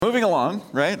along,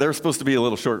 right? There was supposed to be a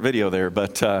little short video there,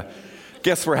 but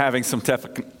guess we're having some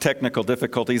technical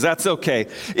difficulties. That's okay.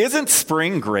 Isn't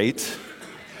spring great?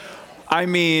 I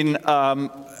mean,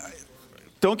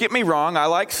 don't get me wrong, I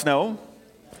like snow,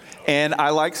 and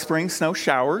I like spring snow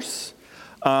showers,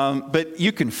 but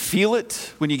you can feel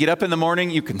it when you get up in the morning.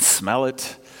 You can smell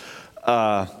it.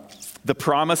 The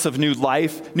promise of new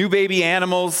life, new baby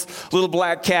animals, little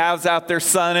black calves out there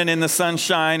sunning in the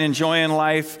sunshine, enjoying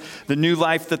life, the new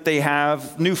life that they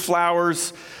have, new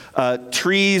flowers.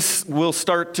 Trees will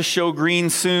start to show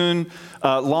green soon.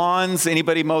 Lawns,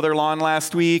 anybody mow their lawn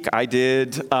last week? I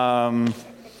did. I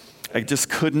just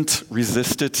couldn't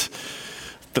resist it.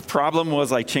 The problem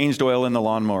was I changed oil in the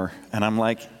lawnmower, and I'm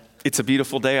like, it's a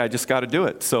beautiful day, I just got to do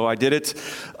it. So I did it.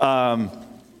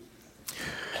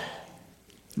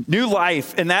 New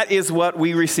life, and that is what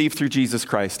we receive through Jesus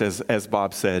Christ, as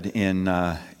Bob said in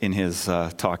his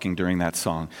talking during that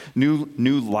song.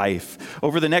 New life.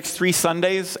 Over the next 3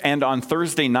 Sundays and on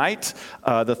Thursday night,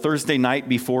 the Thursday night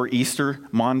before Easter,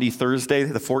 Maundy Thursday,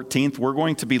 the 14th, we're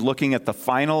going to be looking at the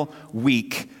final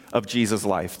week of Jesus'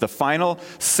 life, the final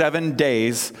 7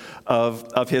 days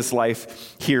of his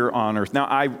life here on earth. Now,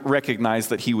 I recognize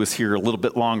that he was here a little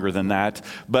bit longer than that,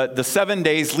 but the 7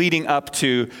 days leading up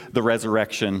to the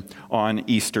resurrection on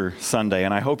Easter Sunday,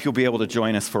 and I hope you'll be able to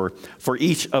join us for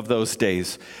each of those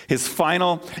days, his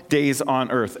final days on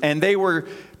earth. And they were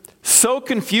so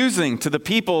confusing to the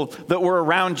people that were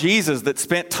around Jesus, that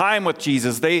spent time with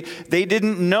Jesus. They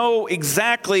didn't know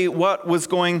exactly what was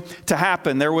going to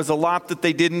happen. There was a lot that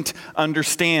they didn't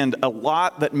understand, a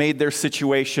lot that made their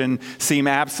situation seem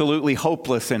absolutely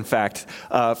hopeless, in fact.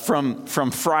 From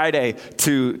Friday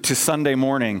to Sunday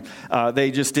morning,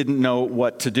 they just didn't know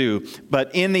what to do.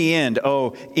 But in the end,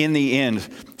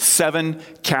 7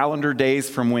 calendar days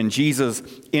from when Jesus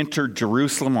entered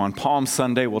Jerusalem on Palm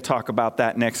Sunday, we'll talk about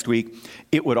that next week,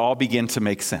 it would all begin to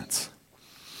make sense.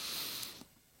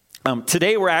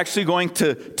 Today we're actually going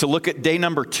to look at day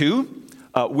number 2,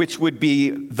 which would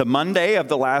be the Monday of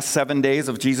the last 7 days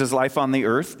of Jesus' life on the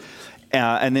earth.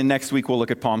 And then next week we'll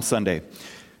look at Palm Sunday.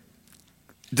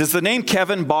 Does the name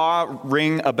Kevin Baugh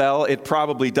ring a bell? It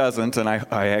probably doesn't, and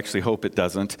I actually hope it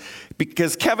doesn't,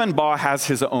 because Kevin Baugh has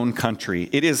his own country.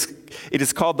 It is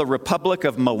called the Republic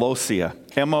of Molossia,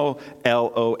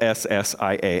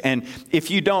 Molossia. And if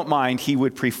you don't mind, he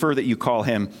would prefer that you call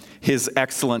him His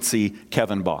Excellency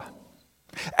Kevin Baugh.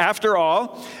 After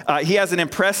all, he has an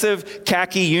impressive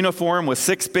khaki uniform with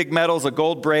 6 big medals, a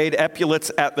gold braid,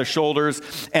 epaulets at the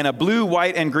shoulders, and a blue,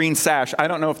 white, and green sash. I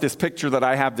don't know if this picture that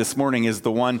I have this morning is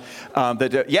the one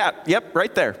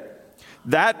right there.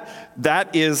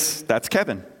 That's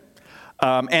Kevin.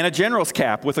 And a general's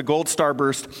cap with a gold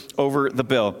starburst over the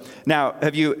bill. Now,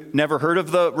 have you never heard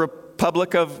of the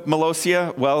Republic of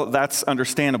Molossia? Well, that's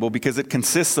understandable, because it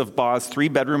consists of Baugh's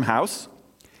 3-bedroom house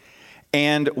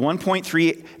and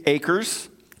 1.3 acres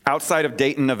outside of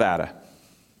Dayton, Nevada.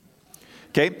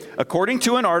 Okay, according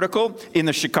to an article in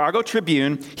the Chicago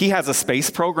Tribune, he has a space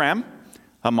program,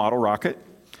 a model rocket,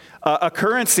 a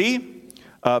currency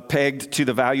pegged to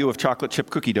the value of chocolate chip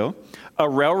cookie dough, a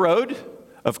railroad,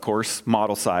 of course,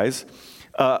 model size,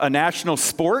 a national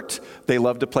sport, they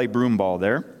love to play broomball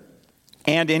there,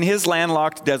 and in his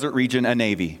landlocked desert region, a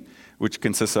navy, which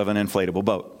consists of an inflatable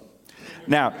boat.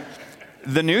 Now,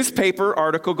 the newspaper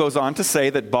article goes on to say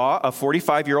that Baugh, a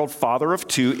 45-year-old father of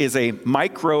 2, is a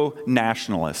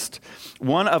micro-nationalist,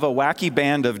 one of a wacky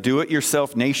band of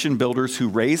do-it-yourself nation builders who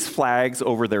raise flags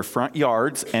over their front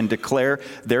yards and declare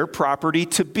their property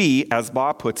to be, as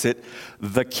Baugh puts it,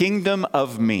 the kingdom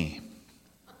of me.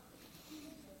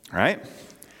 Right?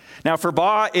 Now, for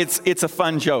Baugh, it's a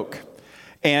fun joke.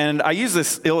 And I used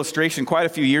this illustration quite a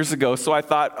few years ago, so I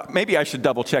thought maybe I should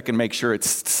double check and make sure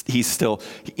he's still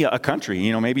a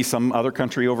country. Maybe some other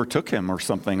country overtook him or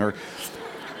something,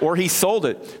 or he sold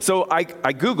it. So I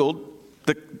Googled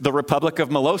the Republic of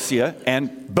Molossia,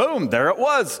 and boom, there it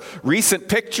was. Recent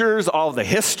pictures, all the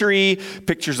history,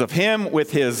 pictures of him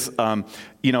with his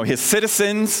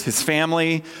citizens, his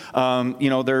family.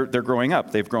 They're growing up.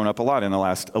 They've grown up a lot in the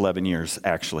last 11 years,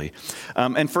 actually.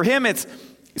 And for him, it's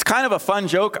kind of a fun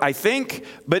joke, I think,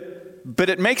 but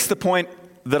it makes the point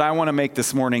that I want to make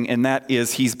this morning, and that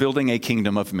is he's building a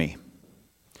kingdom of me.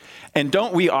 And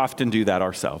don't we often do that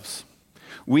ourselves?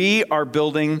 We are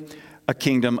building a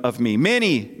kingdom of me.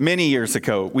 Many, many years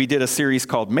ago, we did a series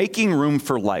called Making Room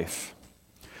for Life.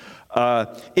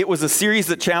 It was a series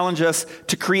that challenged us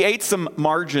to create some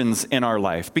margins in our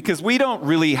life because we don't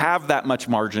really have that much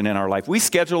margin in our life. We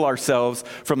schedule ourselves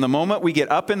from the moment we get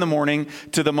up in the morning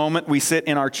to the moment we sit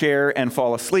in our chair and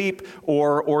fall asleep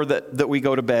or that we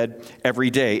go to bed every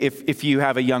day. If you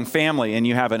have a young family and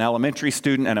you have an elementary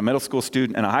student and a middle school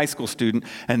student and a high school student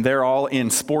and they're all in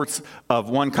sports of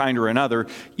one kind or another,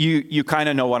 you kind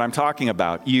of know what I'm talking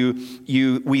about.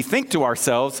 We think to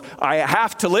ourselves, I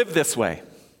have to live this way.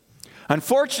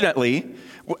 Unfortunately,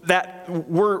 that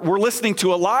we're listening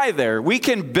to a lie there. We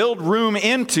can build room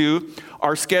into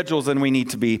our schedules, and we need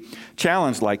to be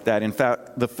challenged like that. In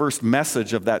fact, the first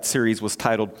message of that series was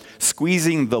titled,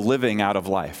 Squeezing the Living Out of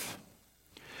Life.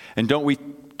 And don't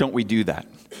we do that?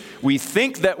 We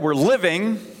think that we're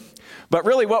living, but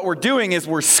really what we're doing is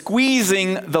we're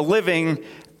squeezing the living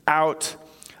out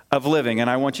of living. And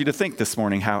I want you to think this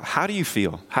morning, how do you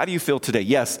feel? How do you feel today?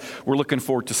 Yes, we're looking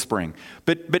forward to spring.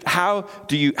 But how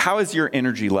is your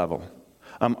energy level?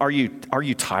 Are you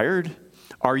tired?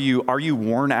 Are you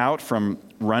worn out from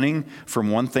running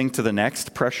from one thing to the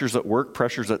next? Pressures at work,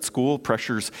 pressures at school,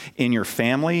 pressures in your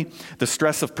family, the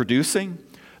stress of producing,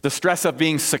 the stress of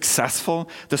being successful,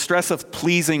 the stress of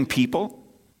pleasing people,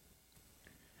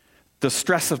 the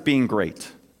stress of being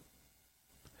great.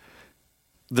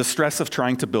 The stress of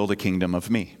trying to build a kingdom of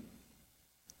me.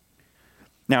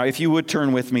 Now, if you would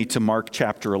turn with me to Mark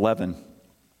chapter 11.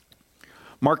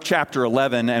 Mark chapter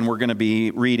 11, and I'm going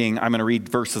to read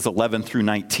verses 11 through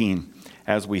 19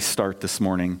 as we start this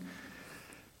morning.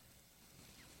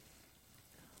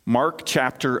 Mark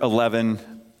chapter 11,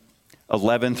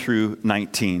 11 through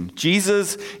 19.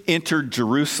 Jesus entered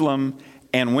Jerusalem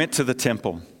and went to the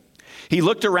temple. He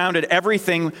looked around at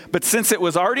everything, but since it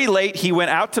was already late, he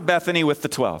went out to Bethany with the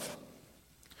 12.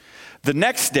 The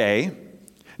next day,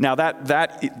 now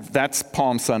that's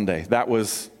Palm Sunday. That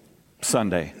was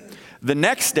Sunday. The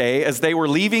next day, as they were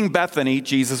leaving Bethany,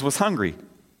 Jesus was hungry.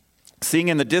 Seeing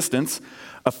in the distance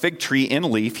a fig tree in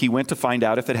leaf, he went to find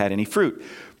out if it had any fruit.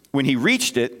 When he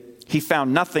reached it, he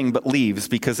found nothing but leaves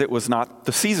because it was not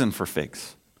the season for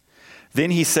figs.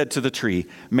 Then he said to the tree,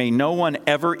 "May no one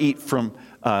ever eat fruit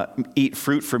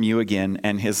from you again,"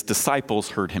 and his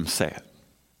disciples heard him say it.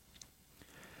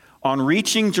 On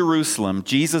reaching Jerusalem,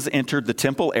 Jesus entered the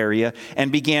temple area and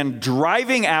began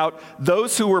driving out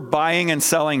those who were buying and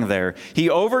selling there. He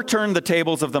overturned the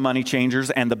tables of the money changers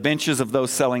and the benches of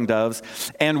those selling doves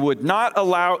and would not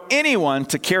allow anyone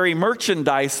to carry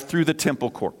merchandise through the temple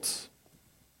courts.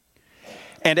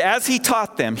 And as he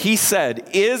taught them, he said,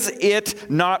 "Is it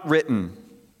not written,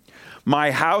 'My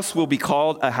house will be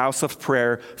called a house of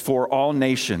prayer for all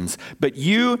nations,' but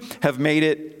you have made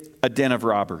it a den of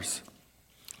robbers."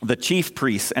 The chief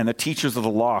priests and the teachers of the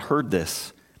law heard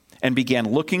this and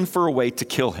began looking for a way to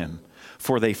kill him,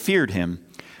 for they feared him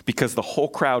because the whole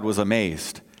crowd was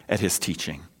amazed at his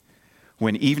teaching.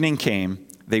 When evening came,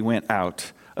 they went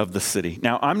out of the city.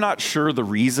 Now, I'm not sure the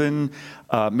reason.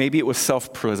 Maybe it was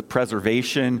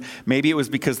self-preservation. Maybe it was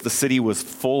because the city was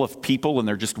full of people and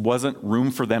there just wasn't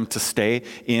room for them to stay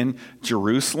in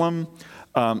Jerusalem.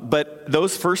 But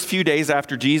those first few days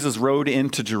after Jesus rode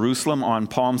into Jerusalem on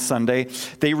Palm Sunday,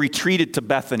 they retreated to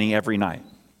Bethany every night.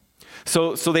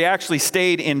 So they actually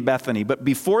stayed in Bethany. But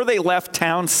before they left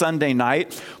town Sunday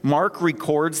night, Mark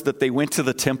records that they went to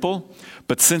the temple,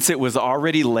 but since it was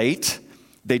already late,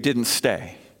 they didn't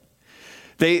stay.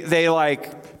 They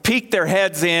peeked their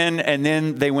heads in, and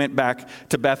then they went back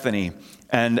to Bethany.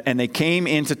 And they came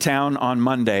into town on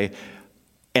Monday,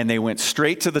 and they went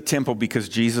straight to the temple because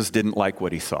Jesus didn't like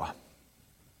what he saw.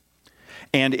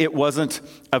 And it wasn't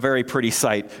a very pretty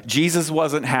sight. Jesus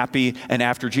wasn't happy, and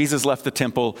after Jesus left the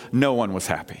temple, no one was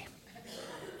happy.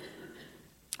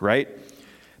 Right?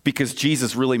 Because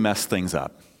Jesus really messed things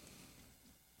up.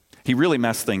 He really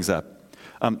messed things up.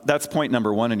 That's point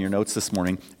number one in your notes this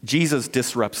morning. Jesus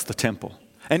disrupts the temple.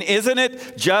 And isn't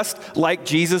it just like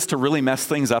Jesus to really mess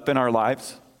things up in our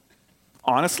lives?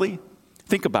 Honestly,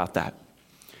 think about that.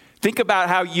 Think about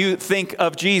how you think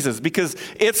of Jesus, because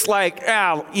it's like,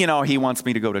 he wants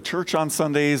me to go to church on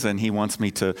Sundays, and he wants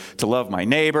me to love my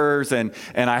neighbors, and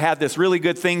I had this really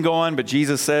good thing going, but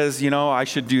Jesus says, I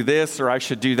should do this or I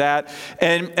should do that.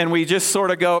 And we just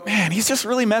sort of go, man, he's just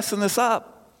really messing this up.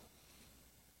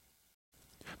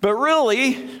 But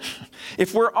really,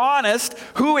 if we're honest,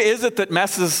 who is it that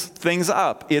messes things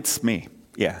up? It's me.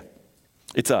 Yeah,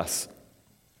 it's us.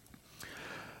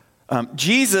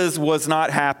 Jesus was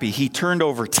not happy. He turned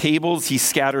over tables. He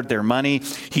scattered their money.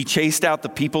 He chased out the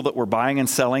people that were buying and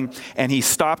selling, and he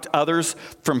stopped others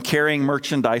from carrying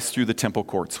merchandise through the temple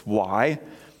courts. Why?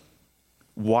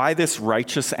 Why this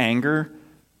righteous anger?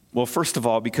 Well, first of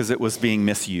all, because it was being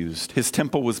misused. His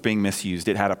temple was being misused.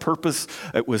 It had a purpose.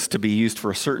 It was to be used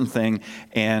for a certain thing,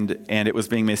 and it was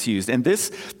being misused. And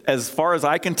this, as far as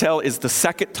I can tell, is the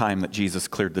second time that Jesus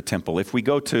cleared the temple. If we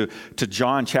go to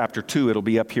John chapter 2, it'll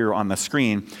be up here on the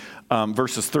screen,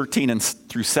 verses 13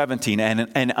 through 17.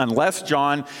 And unless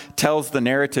John tells the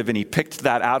narrative and he picked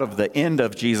that out of the end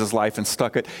of Jesus' life and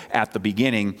stuck it at the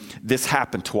beginning, this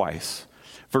happened twice.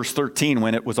 Verse 13,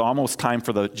 when it was almost time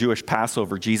for the Jewish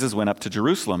Passover, Jesus went up to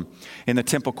Jerusalem. In the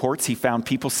temple courts, he found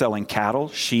people selling cattle,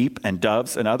 sheep, and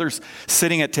doves, and others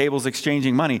sitting at tables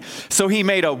exchanging money. So he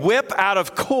made a whip out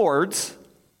of cords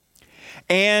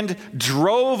and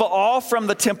drove all from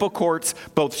the temple courts,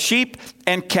 both sheep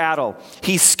and cattle.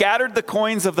 He scattered the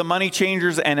coins of the money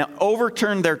changers and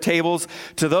overturned their tables.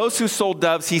 To those who sold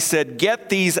doves, he said, "Get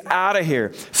these out of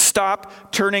here.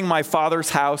 Stop turning my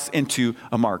Father's house into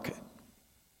a market."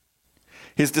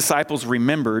 His disciples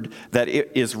remembered that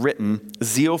it is written,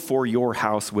 "Zeal for your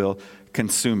house will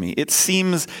consume me." It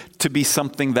seems to be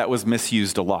something that was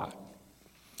misused a lot.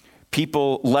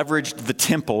 People leveraged the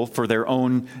temple for their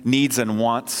own needs and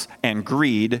wants and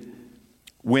greed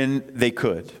when they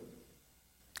could.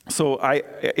 So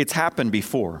it's happened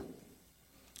before.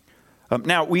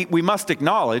 Now, we must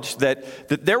acknowledge that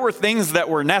there were things that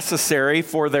were necessary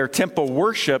for their temple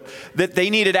worship that they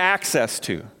needed access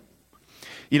to.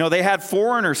 You know, they had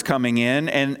foreigners coming in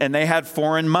and they had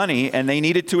foreign money and they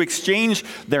needed to exchange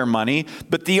their money.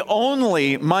 But the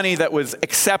only money that was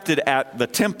accepted at the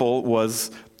temple was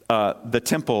the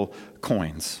temple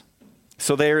coins.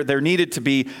 So there needed to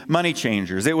be money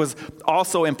changers. It was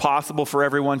also impossible for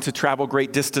everyone to travel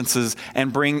great distances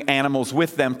and bring animals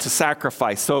with them to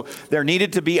sacrifice. So there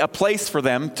needed to be a place for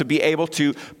them to be able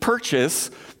to purchase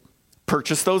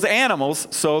those animals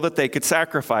so that they could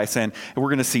sacrifice. And we're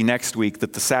going to see next week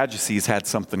that the Sadducees had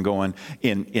something going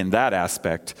in that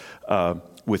aspect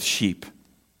with sheep.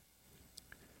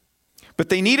 But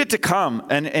they needed to come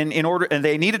and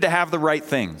they needed to have the right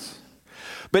things.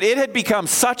 But it had become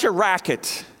such a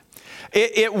racket.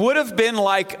 It would have been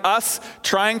like us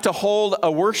trying to hold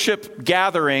a worship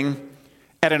gathering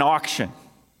at an auction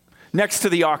next to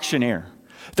the auctioneer.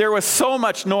 There was so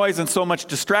much noise and so much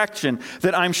distraction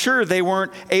that I'm sure they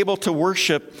weren't able to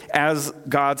worship as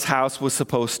God's house was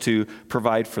supposed to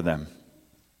provide for them.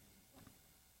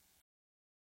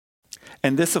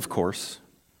 And this, of course,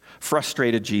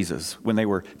 frustrated Jesus when they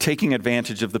were taking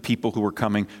advantage of the people who were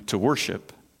coming to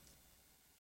worship.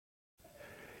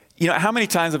 You know, how many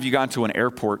times have you gone to an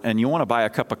airport and you want to buy a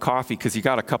cup of coffee because you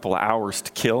got a couple of hours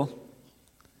to kill?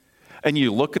 And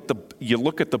you look at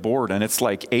the board and it's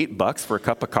like $8 for a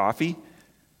cup of coffee,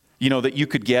 you know, that you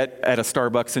could get at a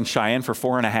Starbucks in Cheyenne for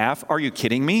 $4.50. Are you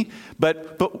kidding me?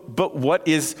 But what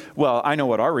is, well, I know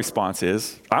what our response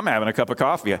is. I'm having a cup of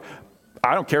coffee.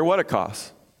 I don't care what it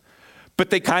costs.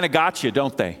 But they kind of got you,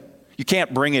 don't they? You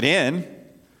can't bring it in.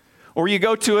 Or you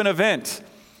go to an event,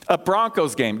 a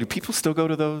Broncos game. Do people still go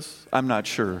to those? I'm not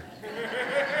sure.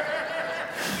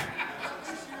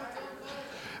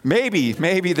 Maybe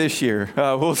this year.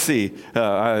 We'll see.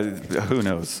 Who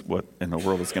knows what in the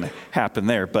world is going to happen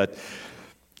there. But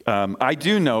I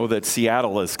do know that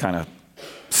Seattle is kind of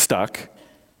stuck.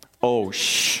 Oh,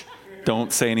 shh.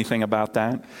 Don't say anything about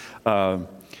that.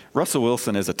 Russell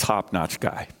Wilson is a top-notch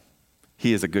guy.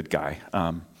 He is a good guy.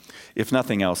 If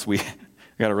nothing else, we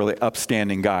got a really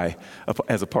upstanding guy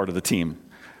as a part of the team.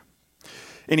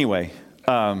 Anyway,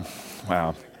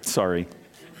 wow, sorry.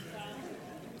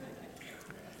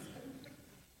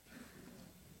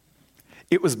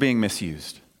 It was being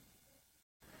misused.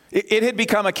 It had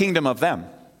become a kingdom of them,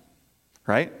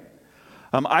 right?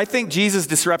 I think Jesus'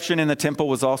 disruption in the temple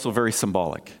was also very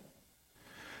symbolic.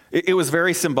 It was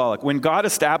very symbolic. When God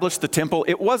established the temple,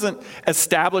 it wasn't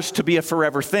established to be a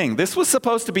forever thing. This was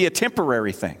supposed to be a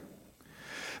temporary thing.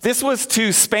 This was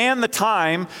to span the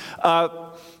time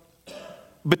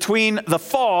between the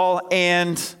fall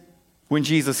and when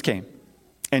Jesus came.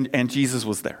 And Jesus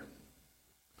was there.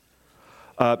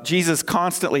 Jesus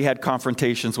constantly had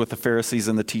confrontations with the Pharisees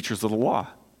and the teachers of the law,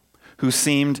 who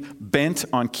seemed bent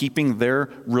on keeping their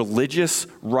religious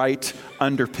right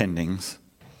underpinnings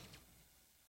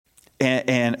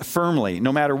and firmly,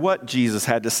 no matter what Jesus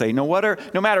had to say, no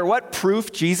matter what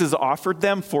proof Jesus offered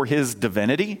them for his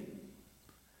divinity,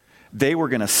 they were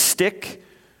going to stick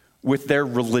with their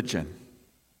religion.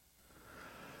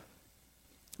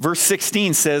 Verse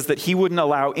 16 says that he wouldn't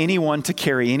allow anyone to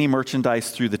carry any merchandise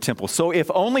through the temple. So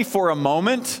if only for a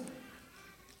moment,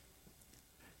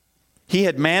 he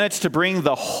had managed to bring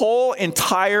the whole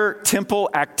entire temple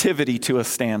activity to a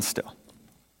standstill,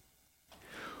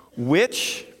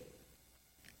 which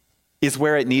is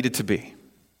where it needed to be.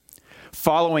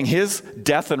 following his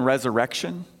death and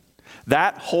resurrection,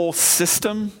 that whole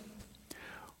system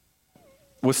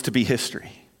was to be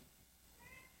history.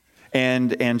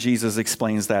 And Jesus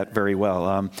explains that very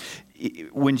well.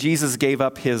 When Jesus gave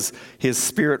up his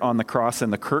spirit on the cross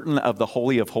and the curtain of the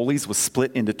Holy of Holies was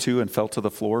split into two and fell to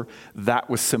the floor, that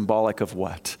was symbolic of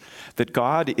what? That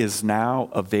God is now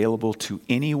available to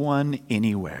anyone,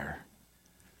 anywhere.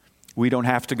 We don't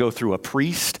have to go through a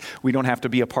priest. We don't have to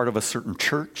be a part of a certain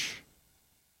church.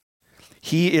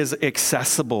 He is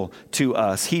accessible to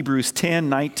us. Hebrews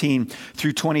 10:19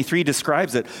 through 23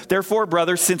 describes it. Therefore,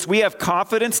 brothers, since we have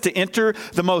confidence to enter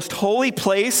the most holy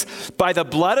place by the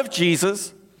blood of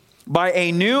Jesus, by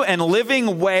a new and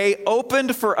living way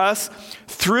opened for us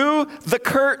through the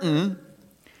curtain,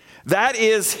 that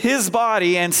is his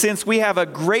body, and since we have a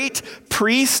great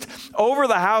priest over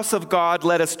the house of God,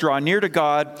 let us draw near to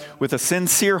God with a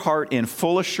sincere heart in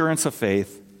full assurance of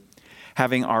faith,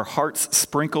 having our hearts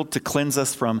sprinkled to cleanse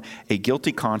us from a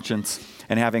guilty conscience,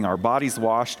 and having our bodies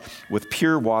washed with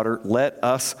pure water, let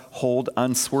us hold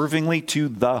unswervingly to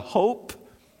the hope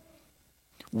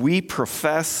we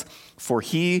profess, for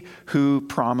he who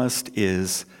promised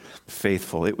is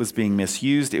faithful. It was being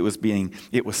misused, it was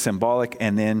symbolic,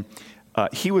 and then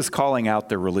he was calling out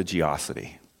their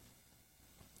religiosity.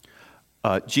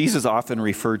 Jesus often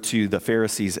referred to the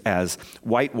Pharisees as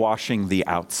whitewashing the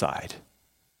outside.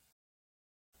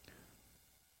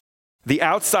 The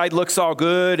outside looks all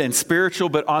good and spiritual,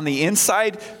 but on the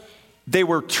inside, they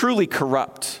were truly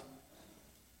corrupt.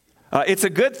 It's a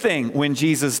good thing when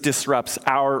Jesus disrupts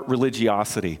our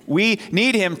religiosity. We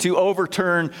need him to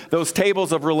overturn those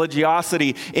tables of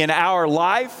religiosity in our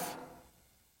life.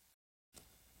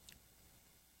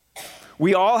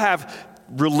 We all have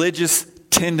religious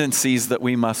tendencies that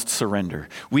we must surrender.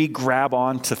 We grab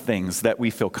on to things that we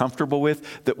feel comfortable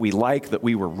with, that we like, that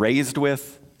we were raised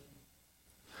with,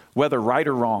 whether right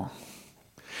or wrong.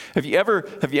 Have you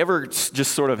ever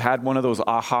just sort of had one of those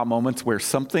aha moments where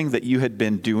something that you had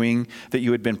been doing, that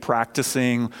you had been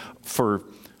practicing for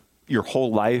your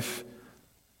whole life,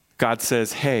 God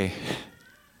says, hey,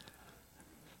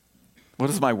 what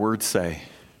does my word say?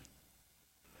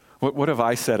 What have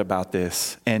I said about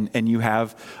this? And you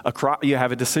have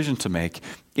a decision to make.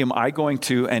 Am I going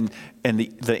to, and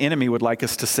the enemy would like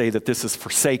us to say that this is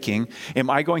forsaking, am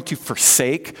I going to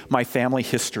forsake my family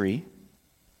history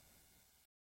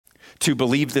to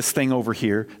believe this thing over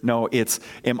here? No, it's,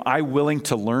 am I willing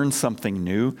to learn something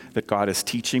new that God is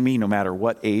teaching me no matter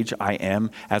what age I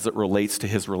am as it relates to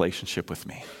his relationship with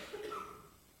me?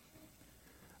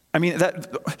 I mean,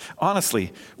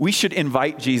 honestly, we should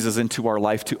invite Jesus into our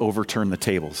life to overturn the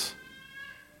tables.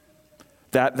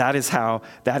 That is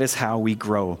how we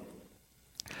grow.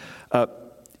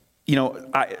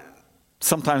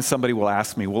 Sometimes somebody will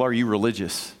ask me, well, are you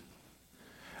religious?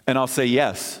 And I'll say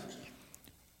yes.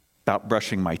 About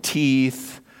brushing my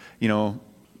teeth,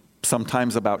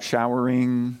 sometimes about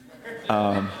showering.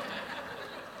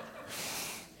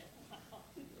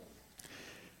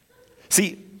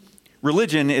 See,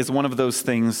 religion is one of those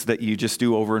things that you just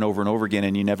do over and over and over again,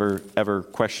 and you never ever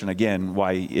question again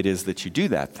why it is that you do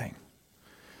that thing.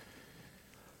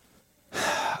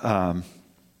 And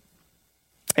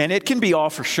it can be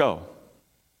all for show.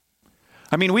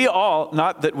 I mean, we all,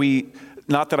 not that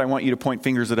I want you to point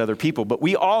fingers at other people, but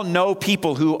we all know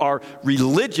people who are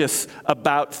religious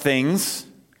about things.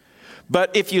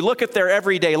 But if you look at their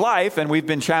everyday life, and we've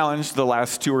been challenged the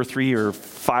last 2 or 3 or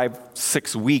 5,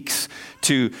 6 weeks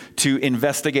to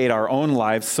investigate our own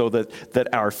lives so that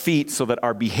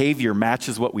our behavior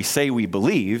matches what we say we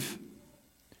believe.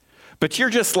 But you're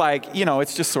just like,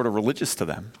 it's just sort of religious to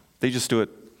them. They just do it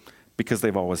because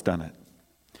they've always done it.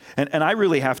 And I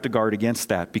really have to guard against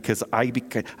that because I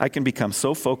can become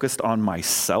so focused on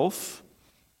myself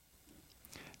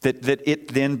that it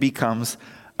then becomes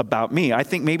about me. I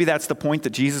think maybe that's the point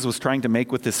that Jesus was trying to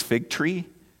make with this fig tree.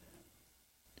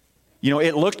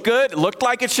 It looked good. It looked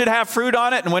like it should have fruit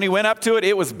on it. And when he went up to it,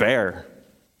 it was bare.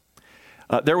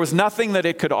 There was nothing that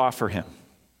it could offer him.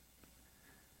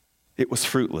 It was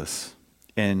fruitless.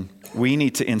 And we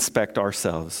need to inspect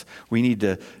ourselves. We need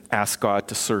to ask God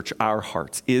to search our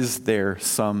hearts. Is there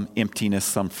some emptiness,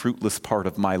 some fruitless part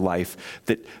of my life,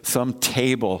 that some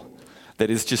table that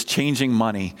is just changing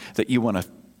money that you want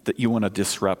to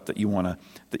disrupt, that you want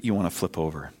to flip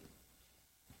over?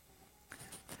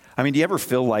 I mean, do you ever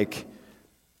feel like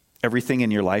everything in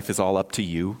your life is all up to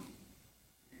you?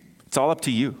 It's all up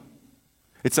to you.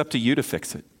 It's up to you to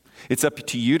fix it. It's up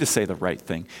to you to say the right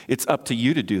thing. It's up to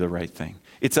you to do the right thing.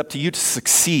 It's up to you to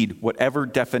succeed, whatever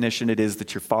definition it is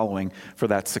that you're following for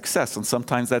that success. And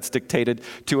sometimes that's dictated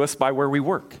to us by where we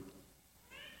work.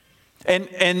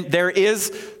 And there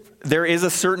is a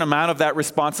certain amount of that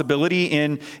responsibility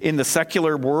in the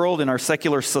secular world, in our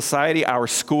secular society, our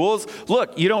schools.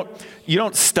 Look, you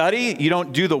don't study, you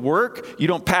don't do the work, you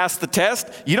don't pass the test,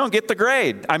 you don't get the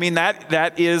grade. I mean,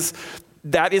 that is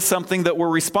something that we're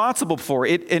responsible for.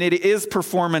 And it is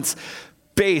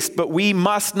performance-based, but we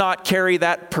must not carry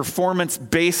that performance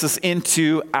basis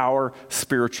into our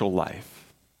spiritual life.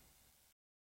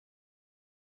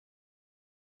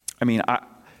 I mean,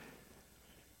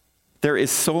 there is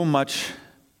so much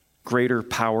greater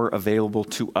power available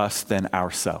to us than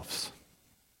ourselves.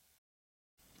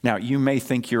 Now, you may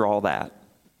think you're all that.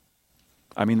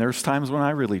 I mean, there's times when I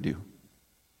really do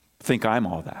think I'm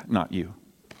all that, not you,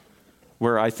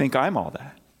 where I think I'm all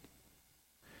that.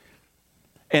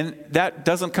 And that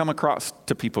doesn't come across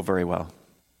to people very well.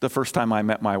 The first time I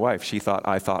met my wife, she thought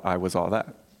I was all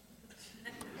that.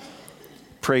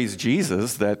 Praise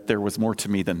Jesus that there was more to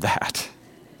me than that,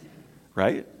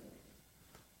 right?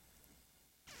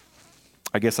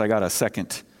 I guess I got a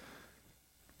second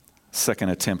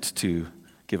attempt to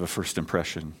give a first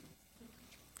impression.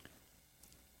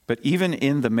 But even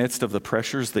in the midst of the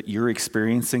pressures that you're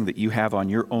experiencing, that you have on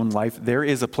your own life, there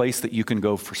is a place that you can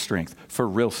go for strength, for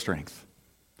real strength,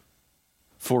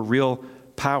 for real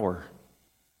power.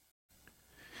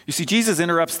 You see, Jesus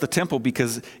interrupts the temple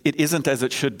because it isn't as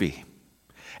it should be.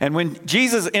 And when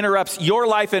Jesus interrupts your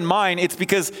life and mine, it's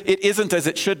because it isn't as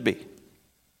it should be.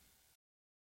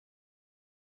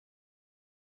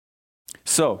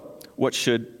 So, what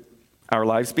should our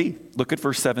lives be? Look at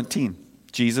verse 17.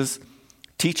 Jesus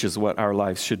teaches what our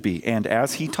lives should be. And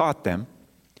as he taught them,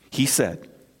 he said,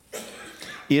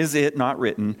 "Is it not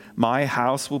written, 'My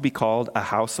house will be called a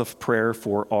house of prayer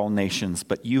for all nations,'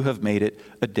 but you have made it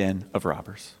a den of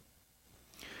robbers."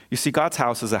 You see, God's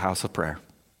house is a house of prayer.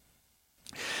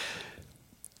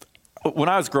 When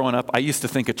I was growing up, I used to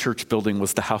think a church building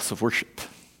was the house of worship.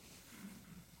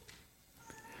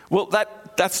 Well,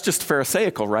 that's just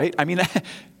pharisaical, right? I mean,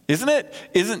 isn't it?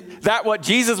 Isn't that what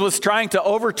Jesus was trying to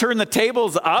overturn the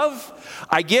tables of?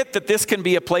 I get that this can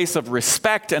be a place of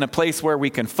respect and a place where we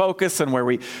can focus and where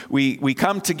we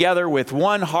come together with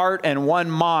one heart and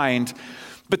one mind,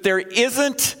 but there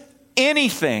isn't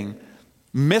anything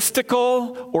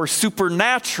mystical or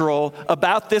supernatural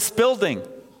about this building.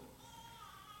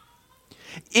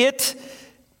 It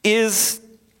is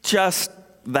just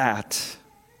that.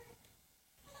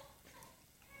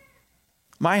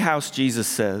 My house, Jesus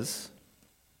says,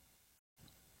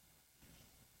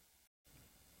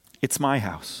 it's my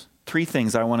house. 3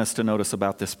 things I want us to notice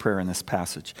about this prayer in this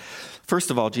passage.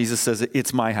 First of all, Jesus says,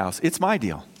 it's my house. It's my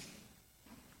deal.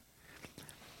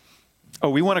 Oh,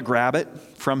 we want to grab it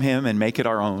from him and make it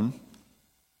our own.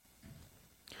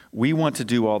 We want to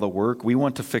do all the work. We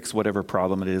want to fix whatever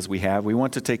problem it is we have. We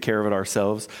want to take care of it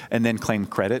ourselves and then claim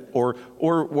credit. Or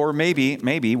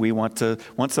maybe we want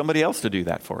somebody else to do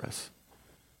that for us.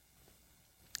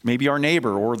 Maybe our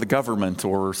neighbor or the government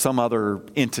or some other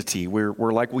entity.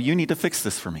 We're like, well, you need to fix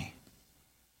this for me.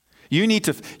 You need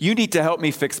to help me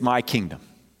fix my kingdom.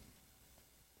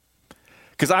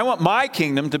 Because I want my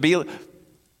kingdom to be,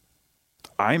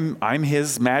 I'm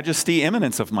his majesty,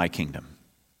 eminence of my kingdom.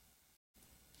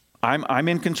 I'm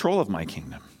in control of my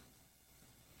kingdom.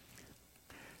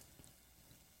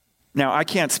 Now, I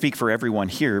can't speak for everyone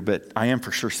here, but I am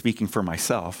for sure speaking for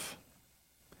myself.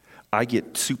 I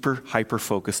get super hyper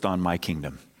focused on my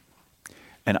kingdom,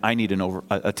 and I need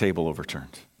a table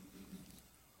overturned.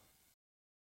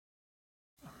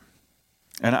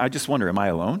 And I just wonder, am I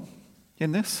alone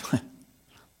in this?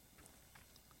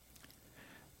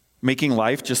 Making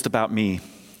life just about me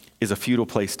is a futile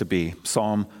place to be.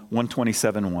 Psalm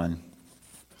 127:1.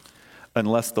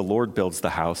 Unless the Lord builds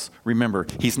the house. Remember,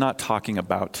 he's not talking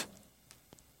about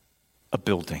a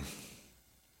building.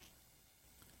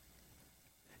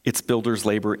 Its builders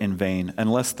labor in vain.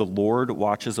 Unless the Lord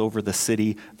watches over the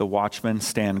city, the watchmen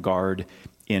stand guard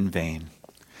in vain.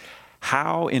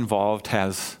 How involved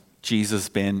has Jesus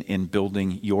been in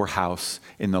building your house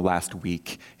in the last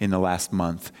week, in the last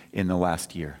month, in the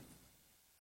last year?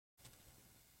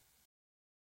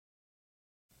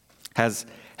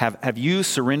 Have you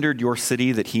surrendered your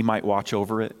city that he might watch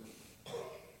over it?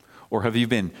 Or have you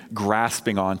been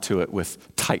grasping onto it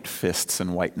with tight fists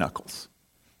and white knuckles?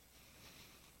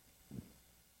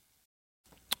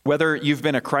 Whether you've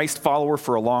been a Christ follower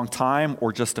for a long time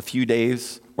or just a few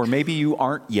days, or maybe you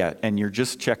aren't yet and you're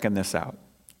just checking this out.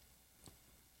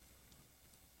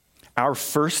 Our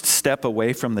first step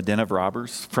away from the den of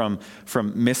robbers, from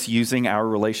misusing our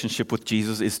relationship with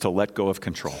Jesus, is to let go of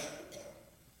control.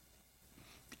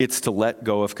 It's to let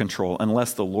go of control.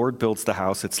 Unless the Lord builds the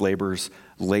house, its laborers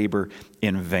labor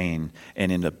in vain.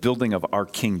 And in the building of our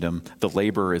kingdom, the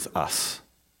laborer is us.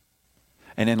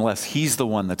 And unless he's the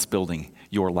one that's building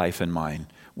your life and mine,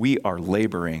 we are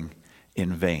laboring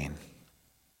in vain.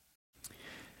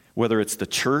 Whether it's the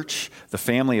church, the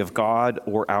family of God,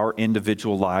 or our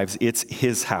individual lives, it's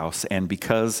his house. And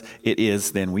because it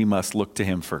is, then we must look to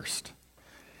him first.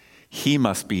 He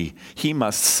must be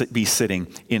sitting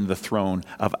in the throne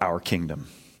of our kingdom,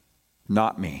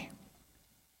 not me.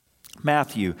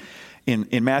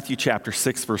 In Matthew chapter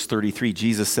 6, verse 33,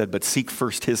 Jesus said, "But seek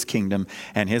first his kingdom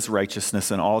and his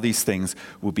righteousness, and all these things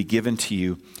will be given to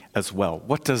you as well."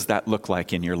 What does that look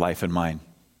like in your life and mine?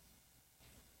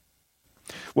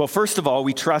 Well, first of all,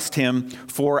 we trust him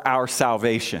for our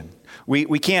salvation.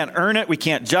 We can't earn it. We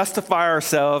can't justify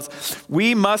ourselves.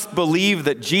 We must believe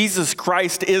that Jesus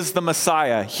Christ is the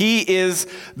Messiah. He is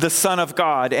the Son of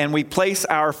God, and we place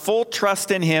our full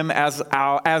trust in him as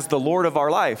the Lord of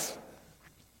our life.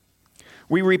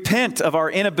 We repent of our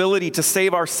inability to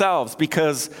save ourselves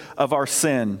because of our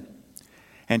sin.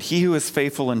 And he who is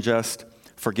faithful and just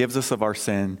forgives us of our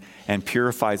sin and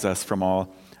purifies us from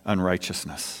all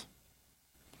unrighteousness.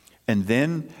 And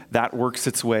then that works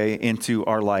its way into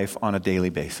our life on a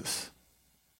daily basis.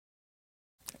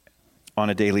 On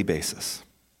a daily basis.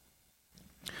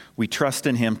 We trust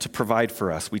in him to provide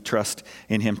for us. We trust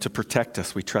in him to protect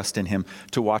us. We trust in him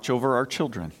to watch over our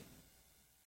children.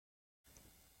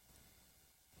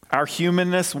 Our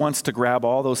humanness wants to grab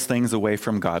all those things away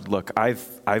from God. Look,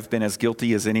 I've been as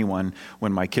guilty as anyone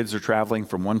when my kids are traveling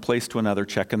from one place to another,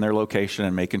 checking their location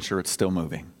and making sure it's still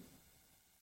moving.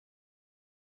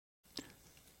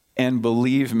 And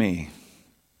believe me,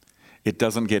 it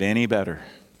doesn't get any better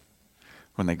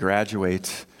when they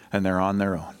graduate and they're on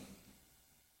their own.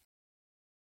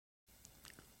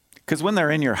 Because when they're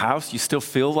in your house, you still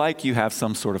feel like you have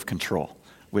some sort of control,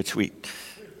 which we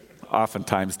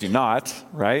oftentimes do not,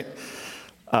 right?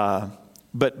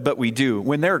 But we do.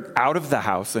 When they're out of the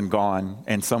house and gone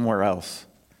and somewhere else,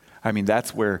 I mean,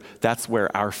 that's where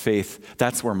our faith,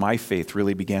 that's where my faith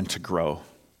really began to grow.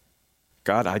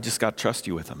 God, I just got to trust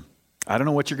you with them. I don't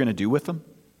know what you're going to do with them.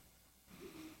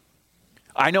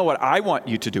 I know what I want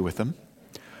you to do with them.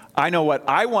 I know what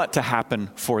I want to happen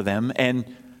for them.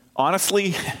 And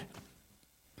honestly,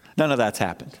 none of that's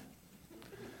happened.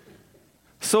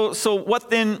 So what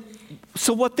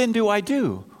then do I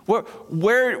do?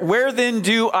 Where then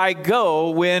do I go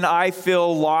when I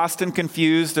feel lost and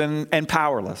confused and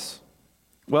powerless?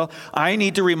 Well, I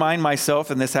need to remind myself,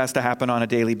 and this has to happen on a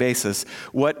daily basis,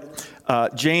 what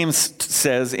James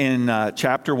says in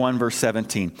chapter 1, verse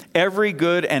 17. Every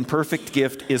good and perfect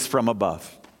gift is from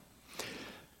above,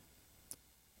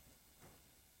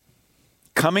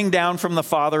 coming down from the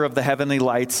Father of the heavenly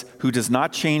lights, who does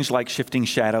not change like shifting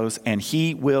shadows, and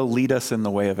he will lead us in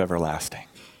the way of everlasting.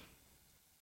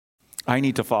 I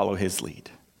need to follow his lead.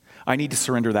 I need to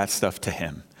surrender that stuff to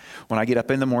him. When I get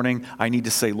up in the morning, I need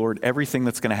to say, Lord, everything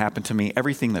that's going to happen to me,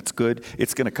 everything that's good,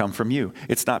 it's going to come from you.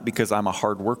 It's not because I'm a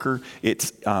hard worker.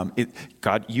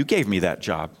 God, you gave me that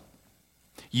job.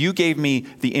 You gave me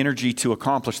the energy to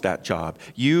accomplish that job.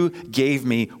 You gave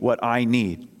me what I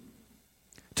need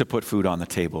to put food on the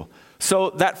table. So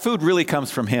that food really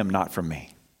comes from him, not from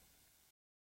me.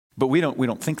 But we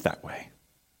don't think that way.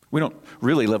 We don't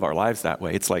really live our lives that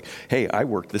way. It's like, hey, I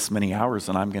worked this many hours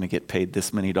and I'm going to get paid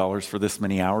this many dollars for this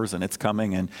many hours and it's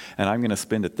coming and I'm going to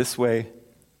spend it this way.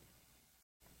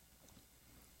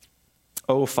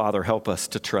 Oh, Father, help us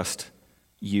to trust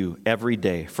you every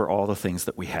day for all the things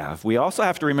that we have. We also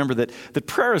have to remember that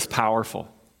prayer is powerful.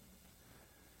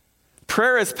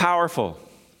 Prayer is powerful.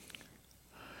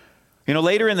 You know,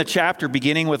 later in the chapter,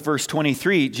 beginning with verse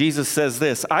 23, Jesus says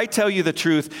this, I tell you the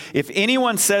truth, if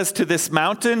anyone says to this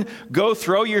mountain, go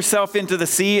throw yourself into the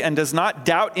sea, and does not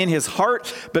doubt in his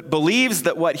heart, but believes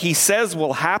that what he says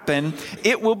will happen,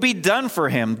 it will be done for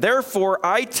him. Therefore,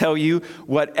 I tell you,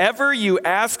 whatever you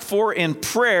ask for in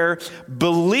prayer,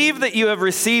 believe that you have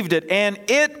received it, and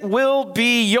it will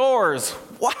be yours.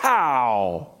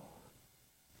 Wow.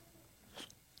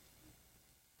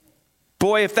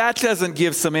 Boy, if that doesn't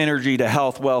give some energy to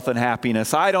health, wealth, and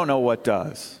happiness, I don't know what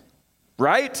does.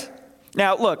 Right?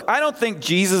 Now, look, I don't think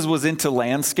Jesus was into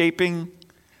landscaping.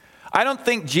 I don't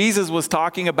think Jesus was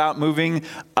talking about moving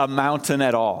a mountain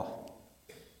at all.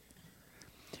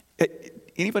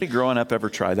 Anybody growing up ever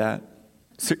try that?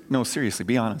 No, seriously,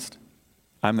 be honest.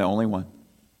 I'm the only one.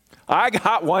 I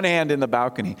got one hand in the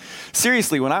balcony.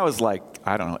 Seriously, when I was like,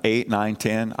 8, 9,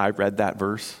 10, I read that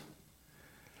verse.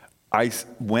 I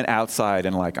went outside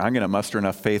and I'm going to muster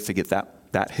enough faith to get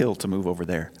that hill to move over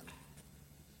there.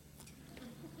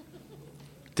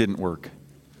 Didn't work.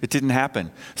 It didn't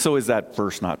happen. So is that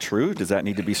verse not true? Does that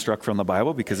need to be struck from the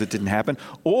Bible because it didn't happen?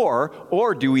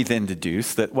 Or do we then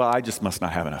deduce that, well, I just must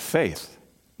not have enough faith?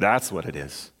 That's what it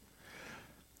is.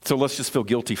 So let's just feel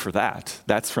guilty for that.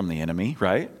 That's from the enemy,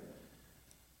 right?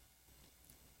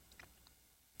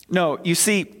 No, you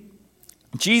see,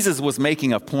 Jesus was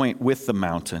making a point with the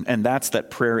mountain, and that's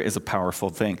that prayer is a powerful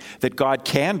thing, that God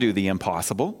can do the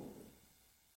impossible.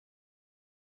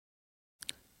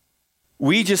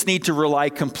 We just need to rely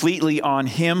completely on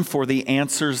him for the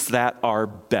answers that are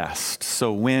best.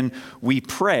 So when we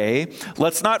pray,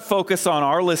 let's not focus on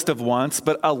our list of wants,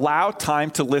 but allow time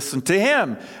to listen to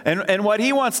him and what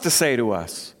he wants to say to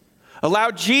us. Allow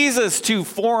Jesus to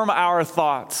form our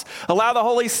thoughts. Allow the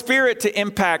Holy Spirit to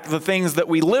impact the things that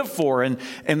we live for and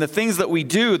the things that we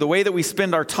do, the way that we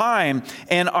spend our time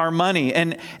and our money.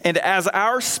 And as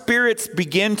our spirits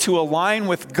begin to align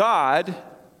with God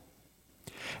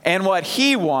and what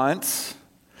he wants,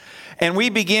 and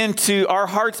our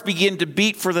hearts begin to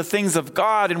beat for the things of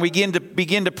God, and we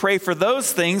begin to pray for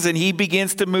those things, and he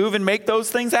begins to move and make those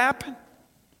things happen.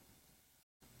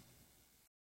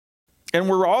 And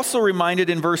we're also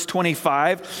reminded in verse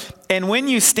 25, and when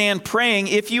you stand praying,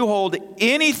 if you hold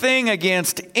anything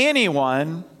against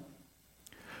anyone,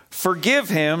 forgive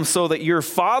him so that your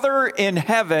Father in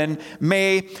heaven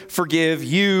may forgive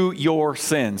you your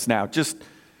sins. Now, just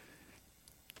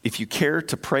if you care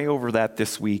to pray over that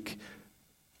this week,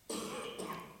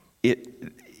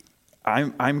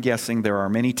 I'm guessing there are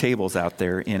many tables out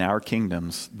there in our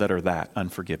kingdoms that are that,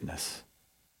 unforgiveness.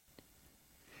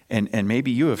 And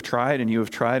maybe you have tried and you have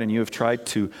tried and you have tried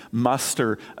to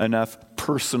muster enough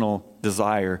personal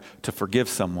desire to forgive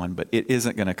someone, but it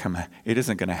isn't going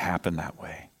to happen that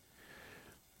way.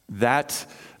 That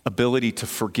ability to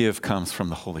forgive comes from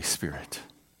the Holy Spirit.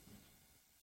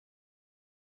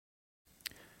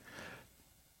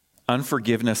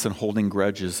 Unforgiveness and holding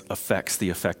grudges affects the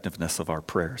effectiveness of our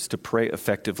prayers. To pray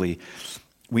effectively,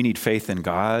 we need faith in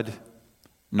God,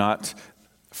 not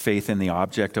faith in the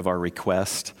object of our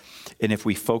request. And if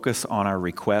we focus on our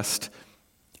request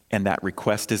and that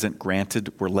request isn't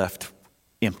granted, we're left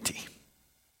empty.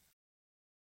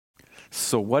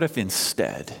 So what if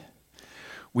instead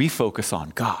we focus on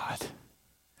God?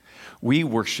 We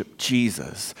worship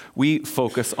Jesus. We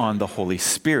focus on the Holy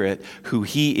Spirit, who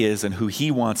he is and who he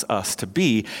wants us to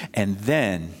be. And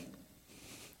then,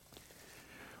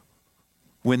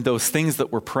 when those things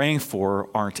that we're praying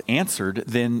for aren't answered,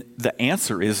 then the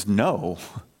answer is no.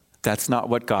 That's not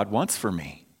what God wants for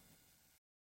me.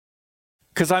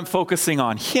 Because I'm focusing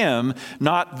on him,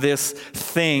 not this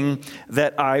thing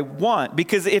that I want.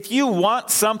 Because if you want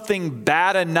something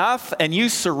bad enough and you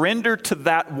surrender to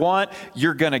that want,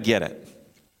 you're going to get it.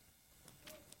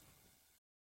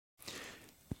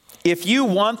 If you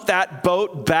want that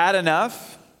boat bad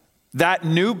enough, that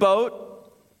new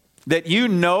boat that you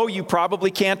know you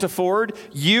probably can't afford,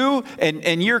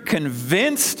 and you're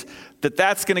convinced that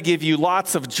that's going to give you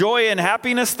lots of joy and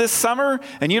happiness this summer,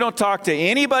 and you don't talk to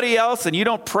anybody else and you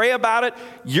don't pray about it,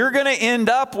 you're going to end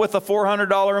up with a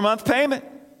 $400 a month payment.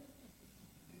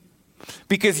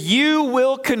 Because you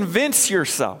will convince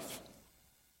yourself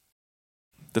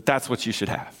that that's what you should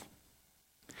have.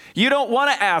 You don't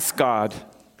want to ask God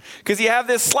because you have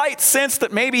this slight sense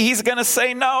that maybe he's going to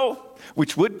say no,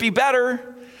 which would be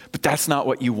better, but that's not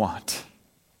what you want.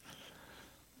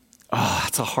 Oh,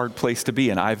 it's a hard place to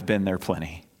be, and I've been there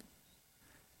plenty.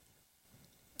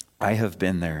 I have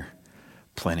been there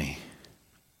plenty.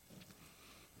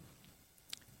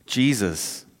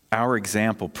 Jesus, our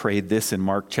example, prayed this in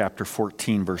Mark chapter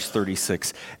 14, verse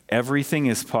 36. Everything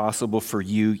is possible for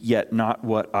you, yet not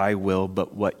what I will,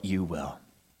 but what you will.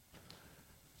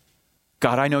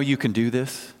 God, I know you can do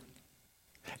this.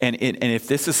 And if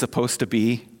this is supposed to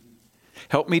be,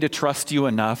 help me to trust you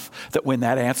enough that when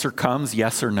that answer comes,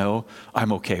 yes or no,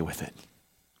 I'm okay with it.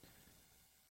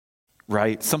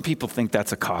 Right? Some people think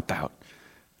that's a cop-out.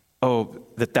 Oh,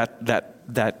 that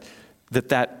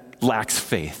lacks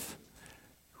faith.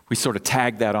 We sort of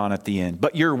tag that on at the end.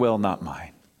 But your will, not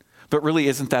mine. But really,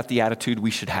 isn't that the attitude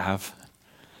we should have?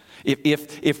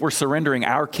 If we're surrendering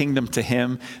our kingdom to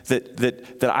him,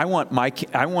 that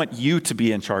I want you to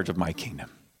be in charge of my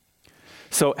kingdom.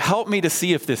 So help me to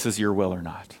see if this is your will or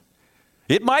not.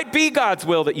 It might be God's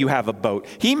will that you have a boat.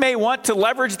 He may want to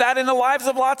leverage that in the lives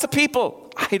of lots of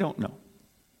people. I don't know.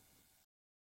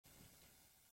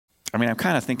 I mean, I'm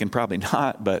kind of thinking probably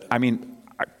not, but I mean,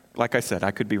 like I said,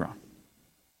 I could be wrong.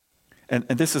 And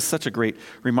this is such a great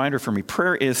reminder for me.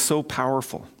 Prayer is so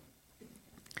powerful.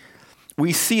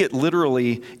 We see it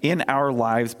literally in our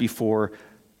lives before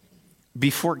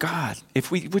God.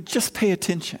 If we would just pay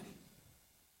attention.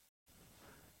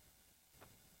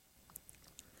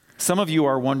 Some of you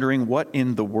are wondering what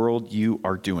in the world you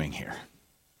are doing here.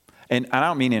 And I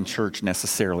don't mean in church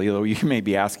necessarily, although you may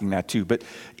be asking that too, but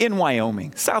in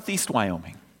Wyoming, southeast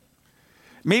Wyoming.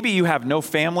 Maybe you have no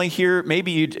family here.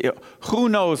 Who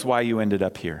knows why you ended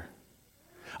up here?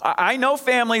 I know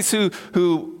families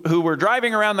who were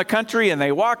driving around the country and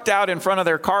they walked out in front of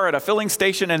their car at a filling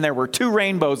station and there were 2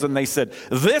 rainbows and they said,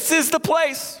 "This is the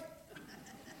place."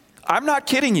 I'm not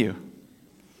kidding you.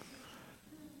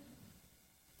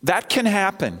 That can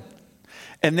happen.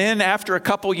 And then after a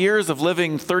couple years of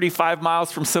living 35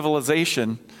 miles from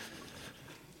civilization,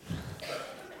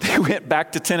 they went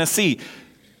back to Tennessee.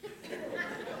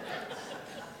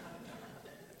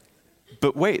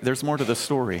 But wait, there's more to the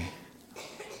story.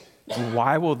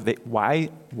 While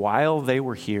they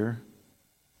were here,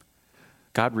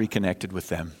 God reconnected with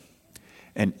them.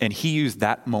 And he used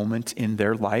that moment in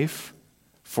their life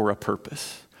for a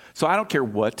purpose. So I don't care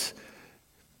what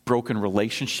broken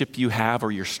relationship you have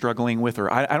or you're struggling with,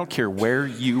 or I don't care where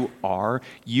you are,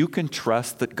 you can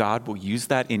trust that God will use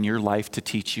that in your life to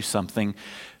teach you something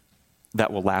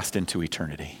that will last into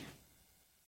eternity.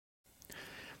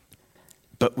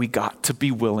 But we got to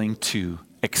be willing to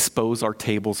expose our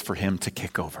tables for him to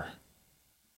kick over.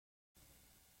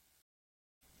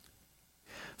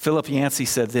 Philip Yancey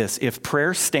said this: if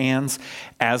prayer stands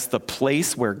as the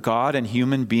place where God and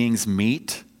human beings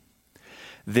meet,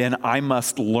 then I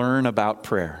must learn about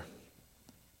prayer.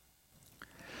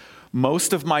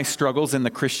 Most of my struggles in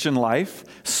the Christian life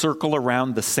circle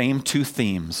around the same 2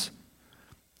 themes: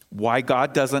 why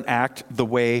God doesn't act the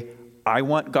way I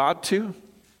want God to,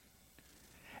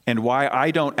 and why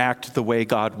I don't act the way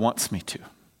God wants me to.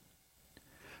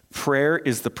 Prayer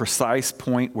is the precise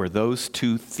point where those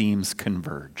 2 themes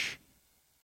converge.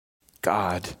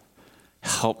 God,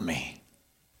 help me.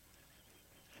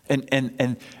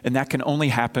 And that can only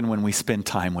happen when we spend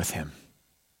time with him.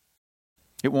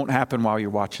 It won't happen while you're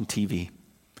watching TV.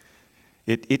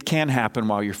 It can happen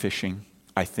while you're fishing,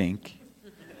 I think.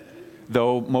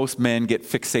 Though most men get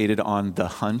fixated on the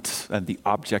hunt and the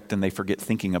object and they forget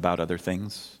thinking about other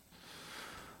things.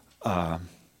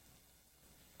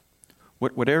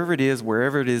 Whatever it is,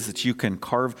 wherever it is that you can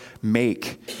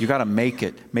you got to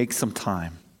make some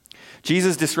time.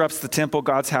 Jesus disrupts the temple.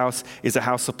 God's house is a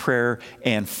house of prayer.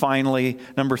 And finally,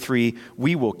 number 3,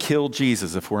 we will kill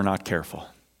Jesus if we're not careful.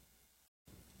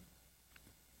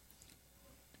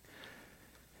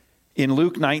 In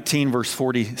Luke 19, verse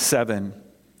 47,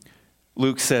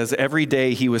 Luke says, every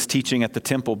day he was teaching at the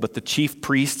temple, but the chief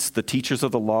priests, the teachers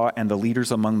of the law, and the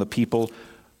leaders among the people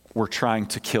were trying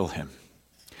to kill him.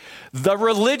 The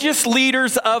religious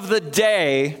leaders of the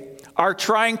day are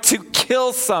trying to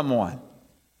kill someone.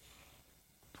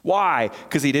 Why?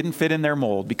 Because he didn't fit in their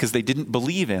mold, because they didn't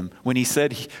believe him when he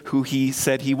said who he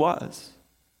said he was.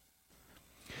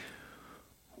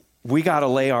 We got to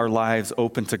lay our lives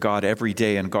open to God every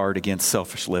day and guard against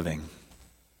selfish living,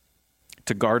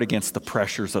 to guard against the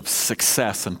pressures of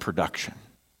success and production.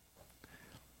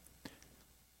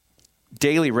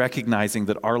 Daily recognizing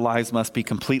that our lives must be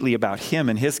completely about him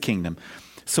and his kingdom.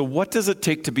 So what does it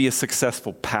take to be a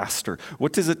successful pastor?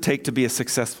 What does it take to be a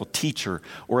successful teacher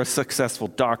or a successful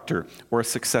doctor or a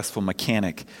successful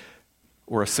mechanic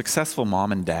or a successful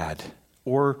mom and dad?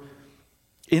 Or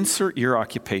insert your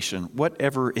occupation,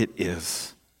 whatever it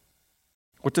is.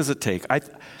 What does it take?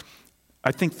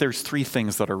 I think there's 3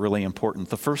 things that are really important.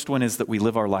 The first one is that we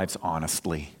live our lives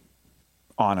honestly.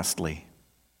 Honestly.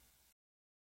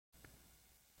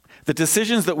 The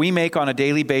decisions that we make on a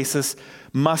daily basis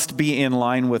must be in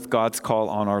line with God's call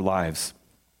on our lives.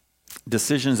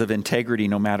 Decisions of integrity,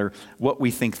 no matter what we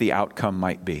think the outcome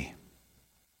might be.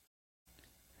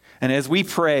 And as we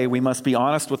pray, we must be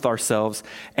honest with ourselves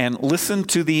and listen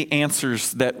to the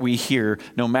answers that we hear,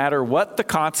 no matter what the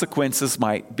consequences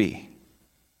might be.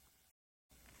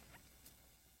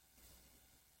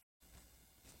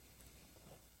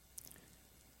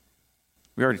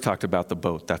 We already talked about the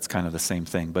boat. That's kind of the same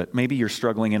thing. But maybe you're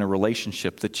struggling in a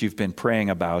relationship that you've been praying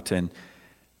about. And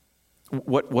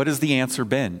what has the answer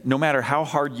been? No matter how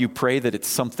hard you pray that it's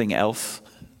something else,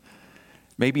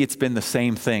 maybe it's been the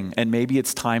same thing. And maybe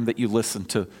it's time that you listen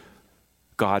to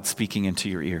God speaking into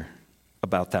your ear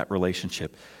about that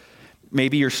relationship.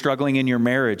 Maybe you're struggling in your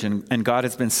marriage and God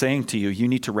has been saying to you, you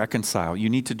need to reconcile. You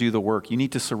need to do the work. You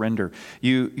need to surrender.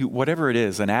 You whatever it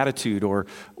is, an attitude or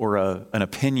an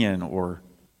opinion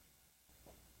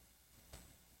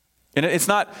and it's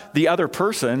not the other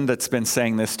person that's been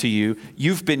saying this to you.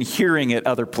 You've been hearing it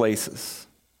other places.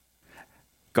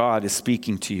 God is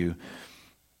speaking to you.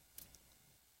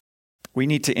 We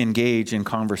need to engage in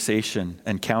conversation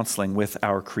and counseling with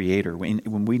our Creator. We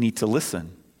need to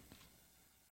listen.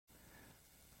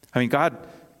 I mean, God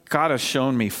has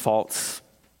shown me faults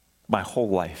my whole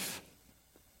life.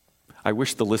 I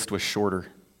wish the list was shorter,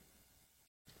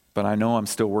 but I know I'm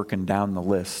still working down the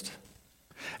list.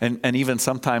 And even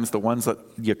sometimes the ones that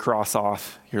you cross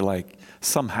off, you're like,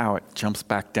 somehow it jumps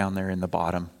back down there in the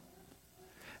bottom.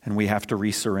 And we have to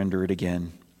resurrender it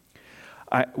again.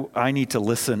 I need to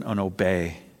listen and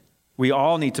obey. We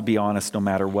all need to be honest no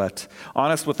matter what.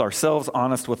 Honest with ourselves,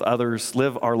 honest with others,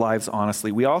 live our lives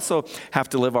honestly. We also have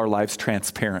to live our lives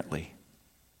transparently.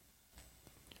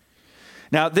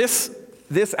 Now, this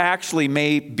actually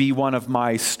may be one of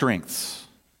my strengths.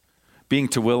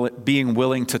 Being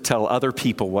willing to tell other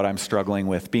people what I'm struggling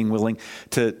with, being willing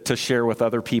to share with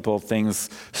other people things,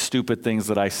 stupid things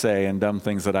that I say and dumb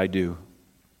things that I do.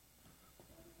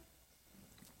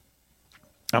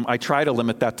 I try to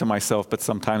limit that to myself, but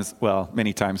sometimes,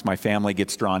 many times my family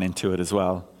gets drawn into it as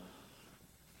well.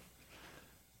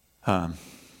 But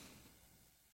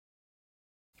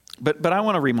I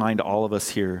want to remind all of us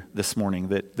here this morning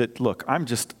that look, I'm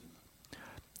just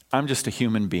a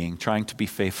human being trying to be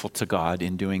faithful to God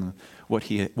in doing what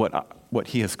He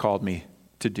has called me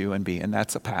to do and be, and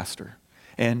that's a pastor.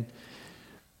 And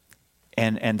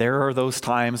there are those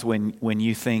times when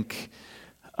you think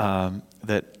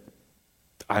that,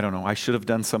 I don't know, I should have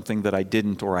done something that I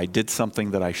didn't, or I did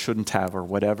something that I shouldn't have, or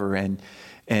whatever, and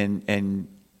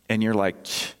you're like,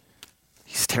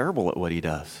 he's terrible at what he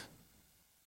does.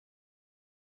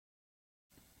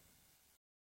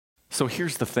 So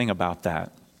here's the thing about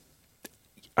that.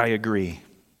 I agree.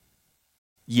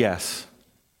 Yes.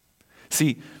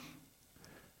 See,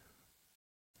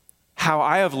 how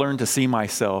I have learned to see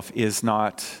myself is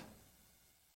not,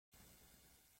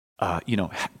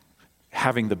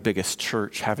 having the biggest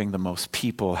church, having the most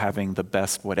people, having the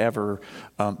best whatever,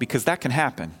 because that can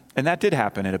happen. And that did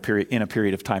happen in a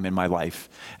period of time in my life.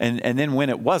 And then when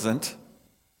it wasn't,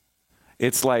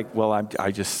 it's like, well, I'm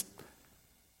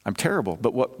terrible.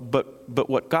 But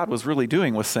what God was really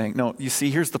doing was saying, no, you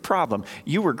see, here's the problem.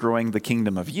 You were growing the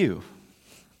kingdom of you.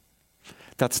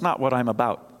 That's not what I'm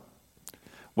about.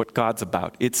 What God's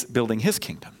about. It's building His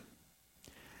kingdom.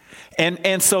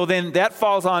 And so then that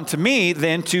falls on to me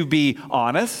then to be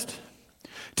honest,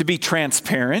 to be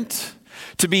transparent,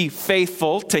 to be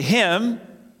faithful to Him,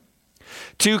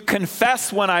 to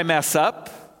confess when I mess up.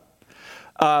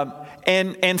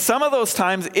 And some of those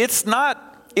times it's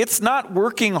not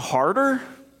working harder.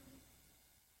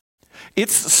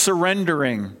 It's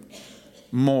surrendering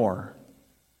more.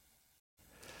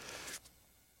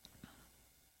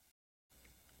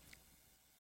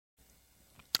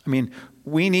 I mean,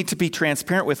 we need to be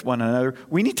transparent with one another.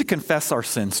 We need to confess our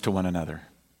sins to one another.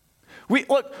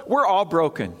 We're all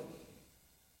broken.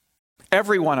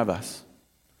 Every one of us.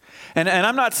 And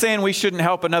I'm not saying we shouldn't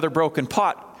help another broken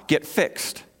pot get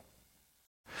fixed.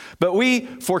 But we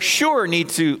for sure need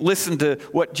to listen to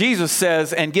what Jesus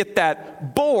says and get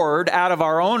that board out of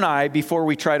our own eye before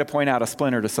we try to point out a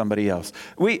splinter to somebody else.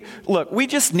 We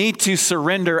just need to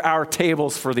surrender our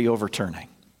tables for the overturning.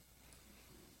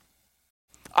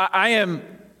 I am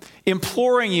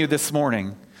imploring you this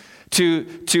morning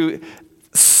to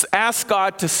ask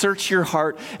God to search your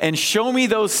heart and show me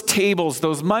those tables,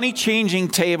 those money-changing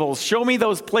tables. Show me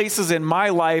those places in my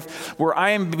life where I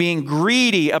am being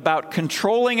greedy about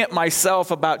controlling it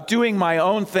myself, about doing my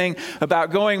own thing,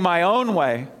 about going my own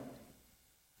way.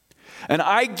 And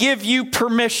I give you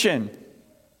permission.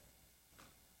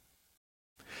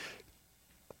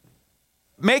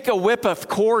 Make a whip of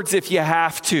cords if you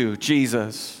have to,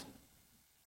 Jesus.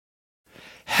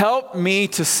 Help me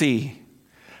to see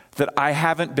that I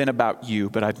haven't been about you,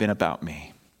 but I've been about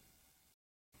me.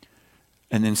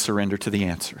 And then surrender to the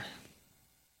answer.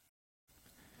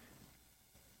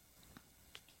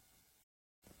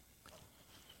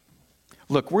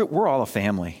 Look, we're all a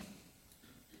family.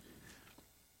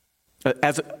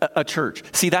 As a church.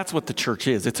 See, that's what the church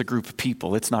is. It's a group of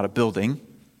people. It's not a building.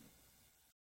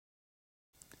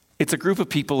 It's a group of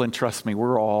people, and trust me, we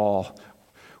all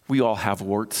have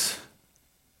warts.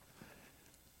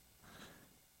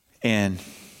 And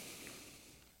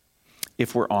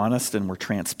if we're honest and we're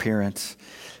transparent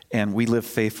and we live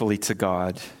faithfully to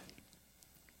God,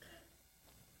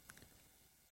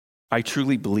 I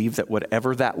truly believe that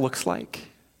whatever that looks like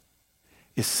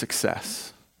is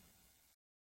success.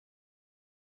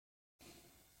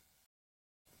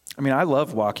 I mean, I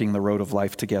love walking the road of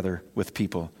life together with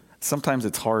people. Sometimes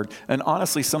it's hard. And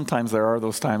honestly, sometimes there are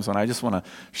those times when I just want to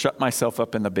shut myself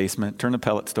up in the basement, turn the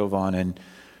pellet stove on, and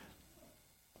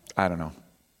I don't know,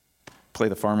 play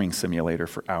the farming simulator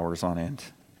for hours on end.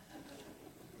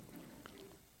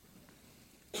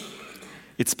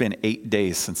 It's been 8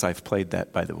 days since I've played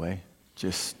that, by the way.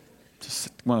 Just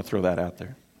want to throw that out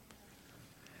there.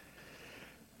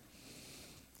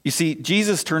 You see,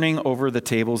 Jesus turning over the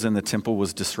tables in the temple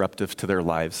was disruptive to their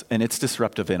lives, and it's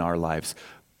disruptive in our lives,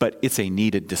 but it's a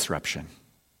needed disruption.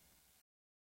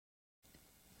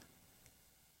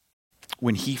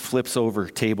 When he flips over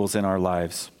tables in our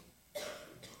lives,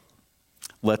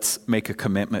 let's make a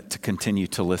commitment to continue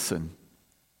to listen.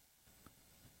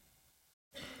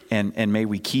 And may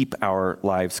we keep our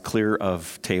lives clear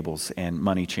of tables and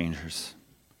money changers.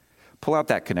 Pull out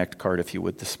that Connect card if you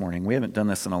would this morning. We haven't done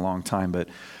this in a long time, but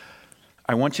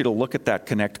I want you to look at that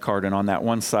Connect card, and on that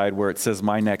one side where it says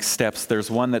My Next Steps,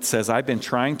 there's one that says, I've been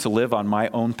trying to live on my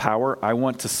own power. I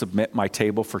want to submit my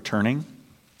table for turning.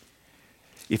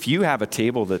 If you have a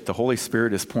table that the Holy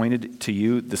Spirit has pointed to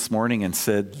you this morning and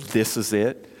said, this is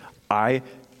it, I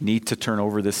need to turn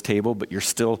over this table, but you're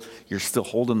still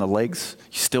holding the legs,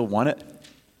 you still want it,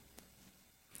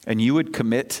 and you would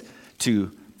commit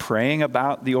to praying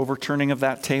about the overturning of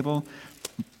that table,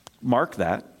 mark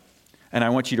that, and I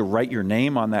want you to write your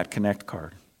name on that Connect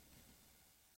card.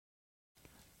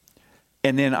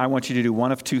 And then I want you to do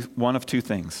one of two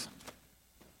things.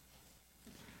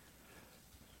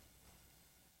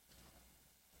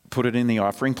 Put it in the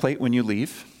offering plate when you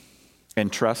leave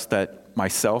and trust that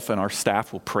myself and our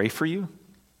staff will pray for you,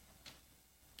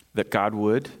 that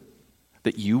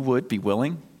you would be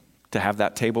willing to have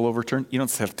that table overturned. You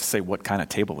don't have to say what kind of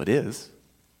table it is,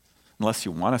 unless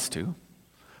you want us to.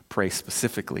 Pray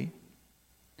specifically.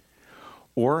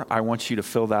 Or I want you to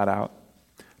fill that out,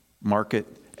 mark it,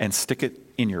 and stick it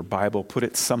in your Bible. Put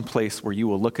it someplace where you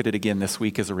will look at it again this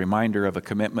week as a reminder of a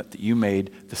commitment that you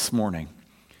made this morning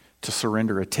to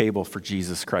surrender a table for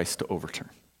Jesus Christ to overturn.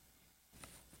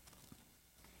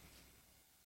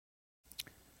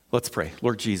 Let's pray.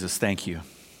 Lord Jesus, thank you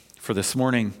for this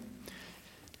morning.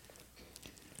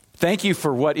 Thank you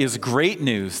for what is great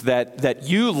news, that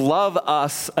you love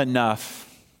us enough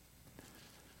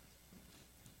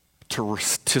to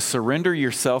surrender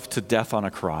yourself to death on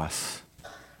a cross.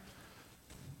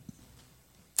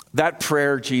 That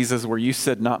prayer, Jesus, where you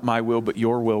said, not my will, but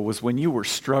your will, was when you were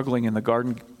struggling in the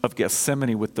Garden of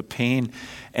Gethsemane with the pain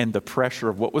and the pressure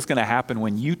of what was going to happen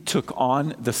when you took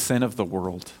on the sin of the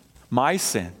world. My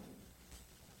sin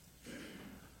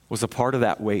was a part of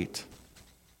that weight.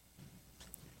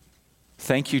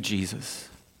 Thank you, Jesus,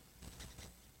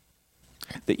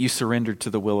 that you surrendered to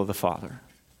the will of the Father.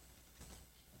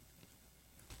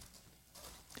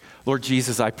 Lord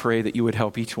Jesus, I pray that you would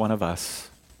help each one of us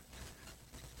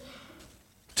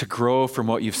to grow from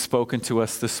what you've spoken to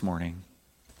us this morning.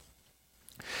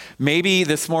 Maybe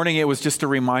this morning it was just a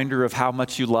reminder of how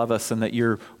much you love us and that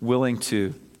you're willing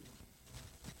to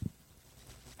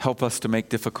help us to make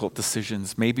difficult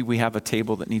decisions. Maybe we have a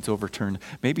table that needs overturned.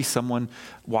 Maybe someone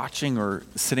watching or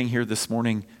sitting here this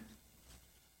morning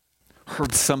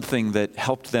heard something that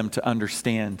helped them to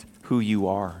understand who you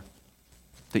are,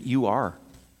 that you are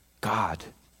God,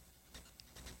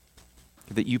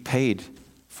 that you paid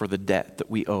for the debt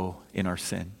that we owe in our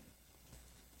sin.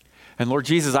 And Lord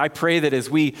Jesus, I pray that as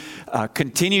we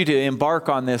continue to embark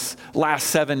on this last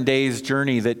 7 days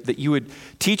journey, that you would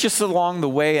teach us along the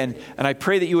way, and I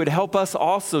pray that you would help us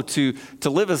also to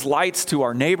live as lights to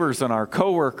our neighbors and our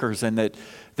coworkers, and that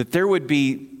there would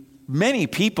be many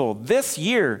people this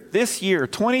year,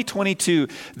 2022,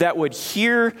 that would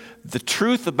hear the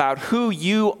truth about who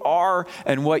you are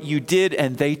and what you did,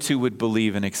 and they too would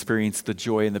believe and experience the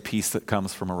joy and the peace that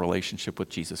comes from a relationship with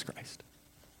Jesus Christ.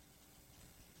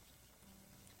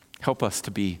 Help us to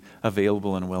be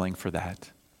available and willing for that.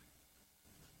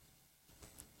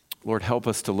 Lord, help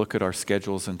us to look at our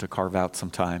schedules and to carve out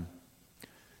some time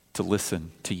to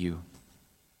listen to you.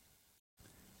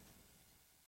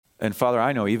 And Father,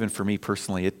 I know even for me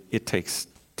personally, it takes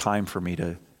time for me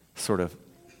to sort of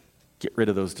get rid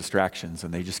of those distractions,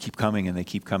 and they just keep coming and they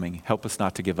keep coming. Help us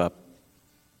not to give up.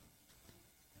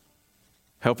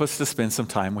 Help us to spend some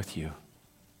time with you.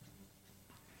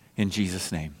 In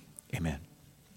Jesus' name, amen.